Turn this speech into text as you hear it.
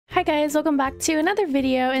Hi guys, welcome back to another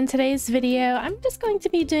video. In today's video, I'm just going to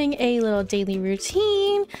be doing a little daily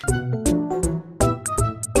routine.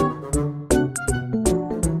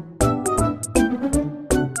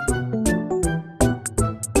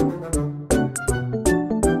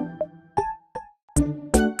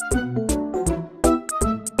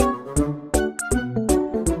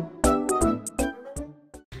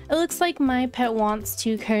 It looks like my pet wants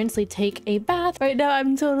to currently take a bath. Right now,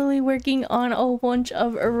 I'm totally working on a bunch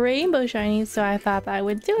of rainbow shinies, so I thought that I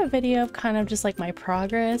would do a video of kind of just like my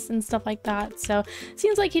progress and stuff like that. So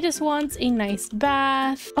seems like he just wants a nice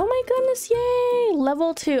bath. Oh my goodness, yay!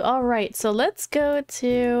 Level 2. All right, so let's go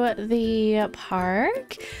to the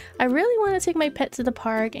park. I really want to take my pet to the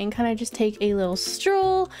park and kind of just take a little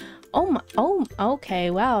stroll.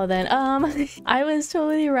 Okay, wow, then I was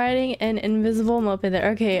totally riding an invisible moped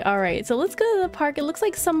there. Okay, all right, so let's go to the park. It looks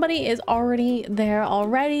like somebody is already there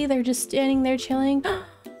already. They're just standing there chilling.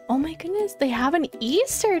 Oh my goodness, they have an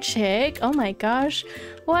Easter chick. Oh my gosh.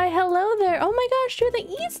 Why, hello there. Oh my gosh, you're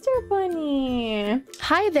the Easter bunny.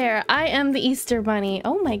 Hi there, I am the Easter bunny.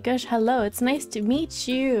 Oh my gosh, hello. It's nice to meet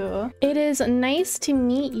you. It is nice to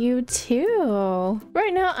meet you too.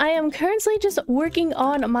 Right now, I am currently just working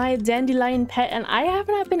on my dandelion pet, and I have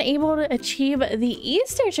not been able to achieve the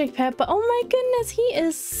Easter chick pet, but oh my goodness, he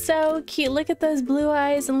is so cute. Look at those blue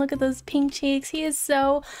eyes and look at those pink cheeks. He is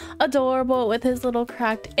so adorable with his little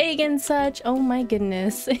cracked egg and such. Oh my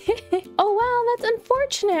goodness. Oh wow, that's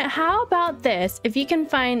unfortunate. How about this? If you can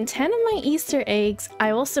find 10 of my Easter eggs,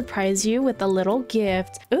 I will surprise you with a little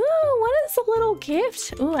gift. Ooh, what is a little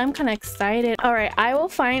gift? Ooh, I'm kind of excited. All right, I will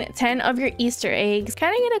find 10 of your Easter eggs.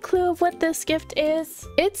 Can I get a clue of what this gift is?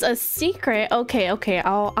 It's a secret. Okay,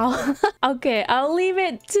 I'll okay, I'll leave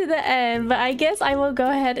it to the end, but I guess I will go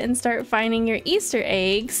ahead and start finding your Easter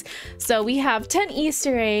eggs. So we have 10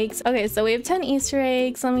 Easter eggs. Okay, so we have 10 Easter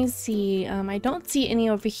eggs. Let me see. I don't see any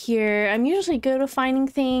over here. I'm usually good with finding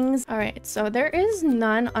things. All right, so there is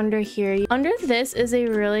none under here. Under this is a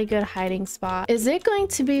really good hiding spot. Is it going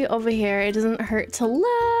to be over here? It doesn't hurt to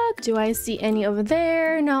look. Do I see any over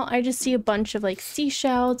there? No, I just see a bunch of like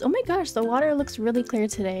seashells. Oh my gosh, the water looks really clear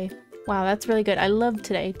today. Wow, that's really good. I love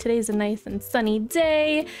today. Today's a nice and sunny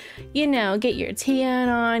day. You know, get your tan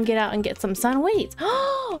on, get out and get some sun. Wait,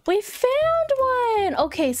 oh, we found one.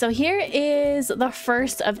 Okay, so here is the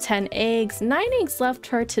first of 10 eggs. 9 eggs left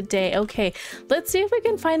for today. Okay, let's see if we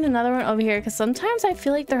can find another one over here, because sometimes I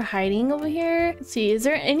feel like they're hiding over here. Let's see, is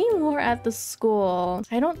there any more at the school?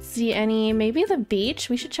 I don't see any. Maybe the beach?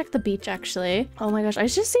 We should check the beach actually. Oh my gosh, I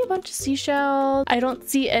just see a bunch of seashells. I don't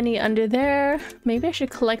see any under there. Maybe I should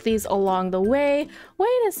collect these along the way. Wait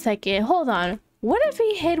a second, hold on. What if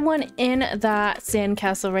he hid one in that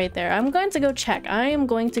sandcastle right there? I'm going to go check. I am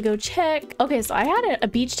going to go check. Okay, so I had a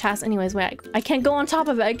beach task anyways. Wait, I can't go on top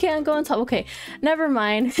of it. I can't go on top. Okay, never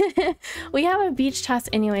mind. We have a beach task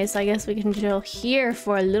anyway, so I guess we can chill here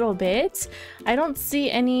for a little bit. I don't see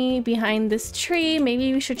any behind this tree.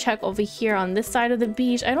 Maybe we should check over here on this side of the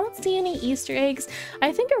beach. I don't see any Easter eggs.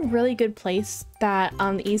 I think a really good place that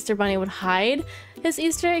the Easter bunny would hide his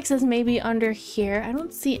Easter eggs is maybe under here. I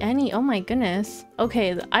don't see any. Oh my goodness.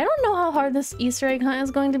 Okay, I don't know how hard this Easter egg hunt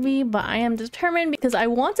is going to be, but I am determined because I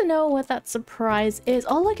want to know what that surprise is.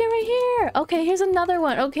 Oh, look at right here. Okay, here's another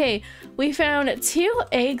one. Okay, we found 2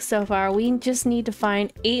 eggs so far. We just need to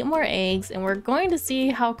find 8 more eggs, and we're going to see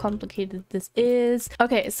how complicated this is.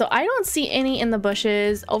 Okay, so I don't see any in the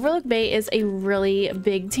bushes. Overlook Bay is a really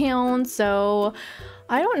big town, so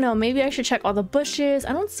I don't know, maybe I should check all the bushes.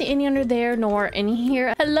 I don't see any under there, nor any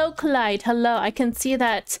here. Hello, Clyde. Hello, I can see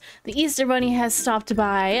that the Easter bunny has stopped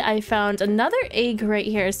by. I found another egg right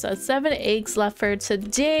here, so 7 eggs left for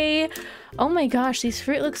today. Oh my gosh, these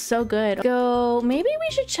fruit look so good. Maybe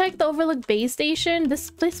we should check the Overlook Bay station.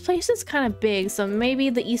 This place is kind of big, so maybe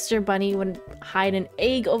the Easter bunny would hide an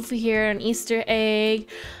egg over here, an Easter egg.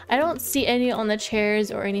 I don't see any on the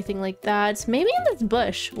chairs or anything like that. Maybe in this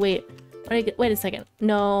bush. Wait a second.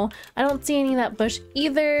 No, I don't see any in that bush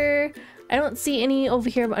either. I don't see any over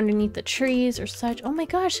here underneath the trees or such. Oh my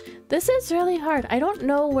gosh, this is really hard. I don't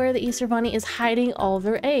know where the Easter bunny is hiding all of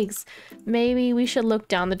their eggs. Maybe we should look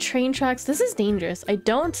down the train tracks. This is dangerous. I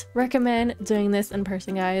don't recommend doing this in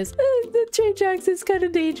person, guys. The train tracks is kind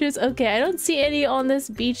of dangerous. Okay, I don't see any on this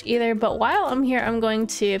beach either, but while I'm here, I'm going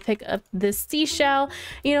to pick up this seashell.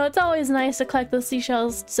 You know, it's always nice to collect those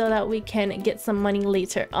seashells so that we can get some money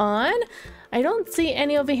later on. I don't see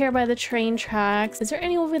any over here by the train tracks. Is there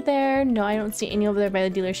any over there? No, I don't see any over there by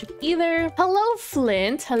the dealership either. Hello,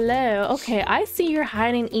 Flint. Hello. Okay, I see you're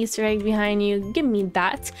hiding an Easter egg behind you. Give me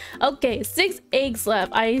that. Okay, 6 eggs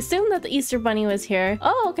left. I assume that the Easter bunny was here.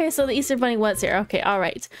 Oh, okay, so the Easter bunny was here. Okay, all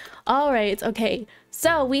right. All right, okay.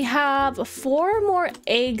 So we have 4 more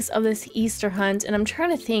eggs of this Easter hunt, and I'm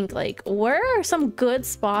trying to think, like, where are some good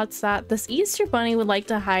spots that this Easter bunny would like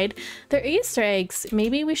to hide their Easter eggs?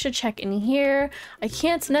 Maybe we should check in here. I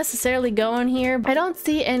can't necessarily go in here. I don't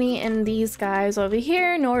see any in these guys over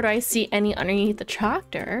here, nor do I see any underneath the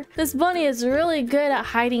tractor. This bunny is really good at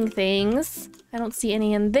hiding things. I don't see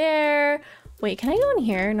any in there. Wait, can I go in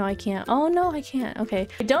here? No, I can't. Oh, no, I can't. Okay.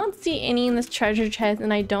 I don't see any in this treasure chest,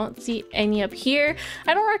 and I don't see any up here.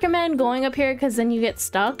 I don't recommend going up here because then you get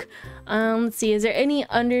stuck. Let's see. Is there any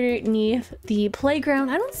underneath the playground?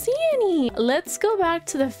 I don't see any. Let's go back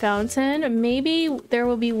to the fountain. Maybe there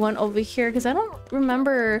will be one over here because I don't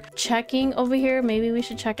remember checking over here. Maybe we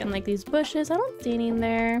should check in like these bushes. I don't see any in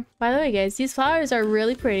there. By the way, guys, these flowers are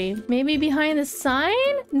really pretty. Maybe behind the sign?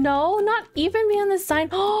 No, not even behind the sign.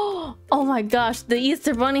 Oh my gosh, the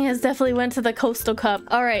Easter bunny has definitely went to the coastal cup.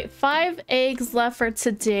 All right, 5 eggs left for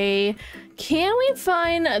today. Can we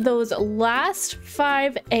find those last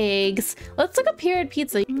 5 eggs? Let's look up here at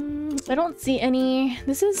pizza. I don't see any.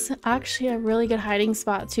 This is actually a really good hiding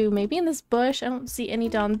spot too. Maybe in this bush. I don't see any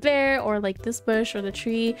down there, or like this bush or the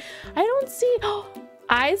tree. I don't see.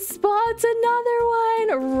 I spot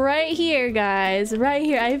another one right here, guys. Right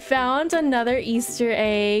here. I found another Easter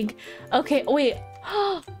egg. Okay, wait.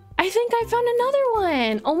 I think I found another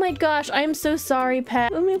one. Oh my gosh, I'm so sorry,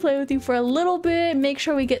 pet. Let me play with you for a little bit, make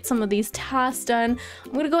sure we get some of these tasks done.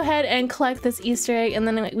 I'm gonna go ahead and collect this Easter egg, and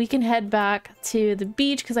then we can head back to the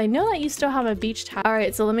beach because I know that you still have a beach task. All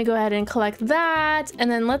right, so let me go ahead and collect that,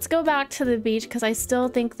 and then let's go back to the beach because I still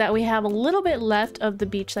think that we have a little bit left of the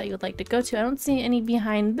beach that you would like to go to. I don't see any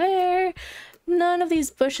behind there. None of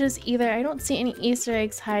these bushes either. I don't see any Easter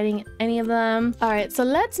eggs hiding in any of them. All right, so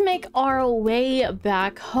let's make our way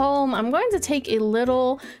back home. I'm going to take a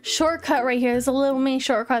little shortcut right here. There's a little mini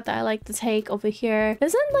shortcut that I like to take over here.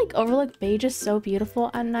 Isn't like Overlook Bay just so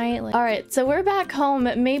beautiful at night? Like, all right, so we're back home.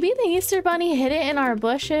 Maybe the Easter bunny hid it in our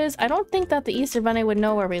bushes. I don't think that the Easter bunny would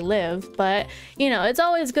know where we live, but you know, it's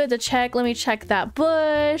always good to check. Let me check that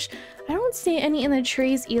bush. I don't see any in the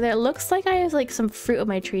trees either. It looks like I have like some fruit on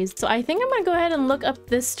my trees. So I think I'm gonna go ahead and look up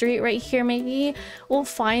this street right here. Maybe we'll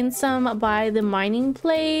find some by the mining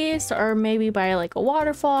place, or maybe by like a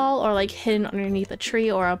waterfall, or like hidden underneath a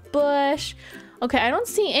tree or a bush. Okay, I don't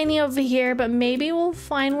see any over here, but maybe we'll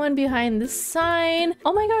find one behind this sign.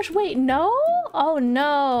 Oh my gosh, wait, no? Oh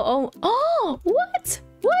no. Oh, what?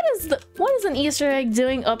 What is an Easter egg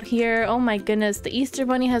doing up here? Oh my goodness, the Easter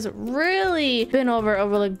bunny has really been over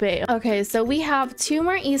Overlook Bay. Okay, so we have 2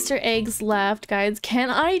 more Easter eggs left, guys.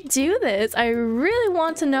 Can I do this? I really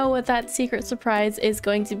want to know what that secret surprise is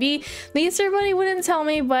going to be. The Easter bunny wouldn't tell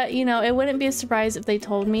me, but you know, it wouldn't be a surprise if they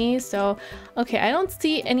told me. So, okay, I don't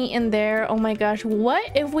see any in there. Oh my gosh,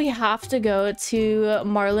 what if we have to go to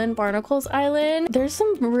Marlin Barnacle's Island? There's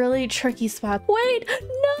some really tricky spots. Wait,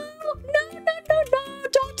 no,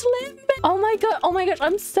 don't leave me. Oh my gosh,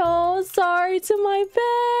 I'm so sorry to my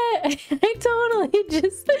pet. I totally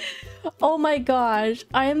just, oh my gosh,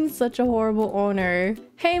 I am such a horrible owner.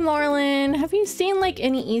 Hey Marlin, have you seen like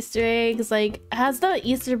any Easter eggs? Like, has the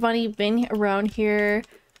Easter bunny been around here?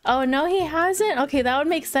 Oh no, he hasn't? Okay, that would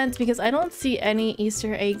make sense because I don't see any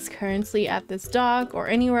Easter eggs currently at this dock or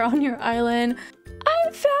anywhere on your island.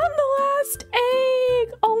 I found the last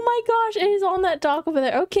egg! Oh my gosh, it is on that dock over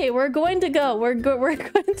there. Okay, we're going to go. We're going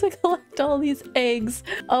to collect all these eggs.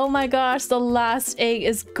 Oh my gosh, the last egg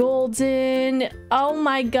is golden. Oh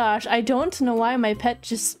my gosh, I don't know why my pet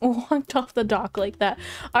just walked off the dock like that.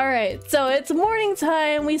 All right, so it's morning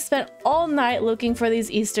time. We spent all night looking for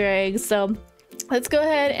these Easter eggs, so let's go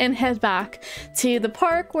ahead and head back to the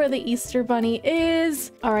park where the Easter bunny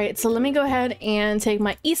is. All right, so let me go ahead and take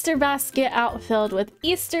my Easter basket out filled with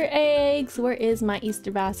Easter eggs. Where is my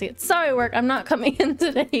Easter basket? Sorry, work, I'm not coming in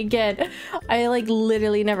today again. I like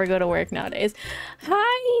literally never go to work nowadays.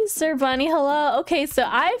 Hi, Easter bunny, hello. Okay, so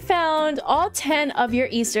I found all 10 of your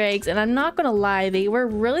Easter eggs, and I'm not gonna lie, they were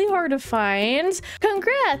really hard to find.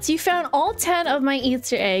 Congrats, you found all 10 of my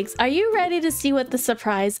Easter eggs. Are you ready to see what the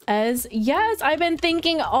surprise is? Yes, I've been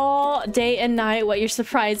thinking all day and night what your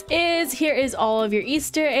surprise is. Here is all of your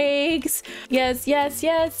Easter eggs. Yes, yes,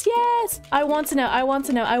 yes, yes. I want to know. I want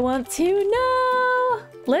to know. I want to know.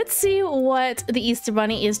 Let's see what the Easter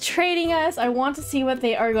bunny is trading us. I want to see what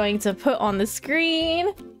they are going to put on the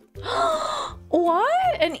screen.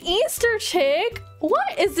 What? An Easter chick?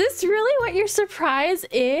 What? Is this really what your surprise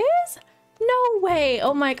is? No way.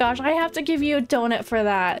 Oh my gosh, I have to give you a donut for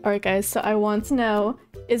that. All right, guys, so I want to know,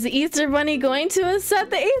 is the Easter Bunny going to accept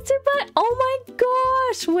the Easter Bunny? Oh my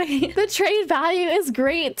gosh, wait. The trade value is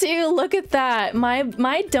great too. Look at that.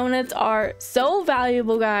 My donuts are so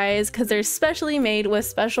valuable, guys, because they're specially made with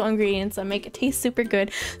special ingredients that make it taste super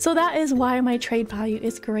good. So that is why my trade value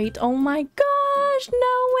is great. Oh my gosh,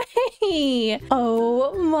 no way.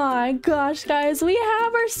 Oh my gosh, guys, we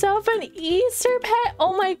have ourselves an Easter pet.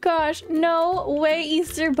 Oh my gosh, no way,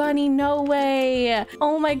 Easter Bunny, no way.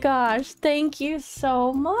 Oh my gosh, thank you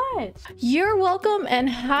so much. You're welcome and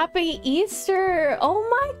happy Easter. Oh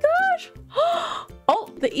my gosh. Oh,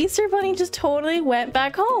 the Easter Bunny just totally went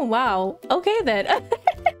back home. Wow. Okay then.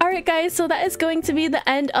 All right, guys, so that is going to be the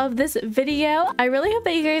end of this video. I really hope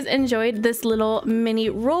that you guys enjoyed this little mini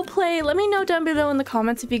role play. Let me know down below in the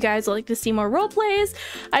comments if you guys would like to see more role plays.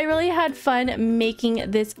 I really had fun making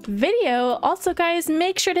this video. Also, guys,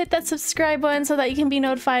 make sure to hit that subscribe button so that you can be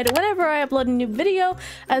notified whenever I upload a new video,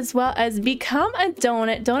 as well as become a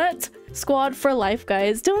donut squad for life,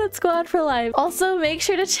 guys. Donut squad for life. Also, make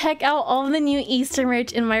sure to check out all the new Easter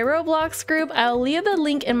merch in my Roblox group. I'll leave the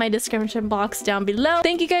link in my description box down below.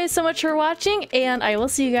 Thank you guys so much for watching, and I will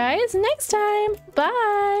see you guys next time.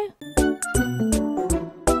 Bye.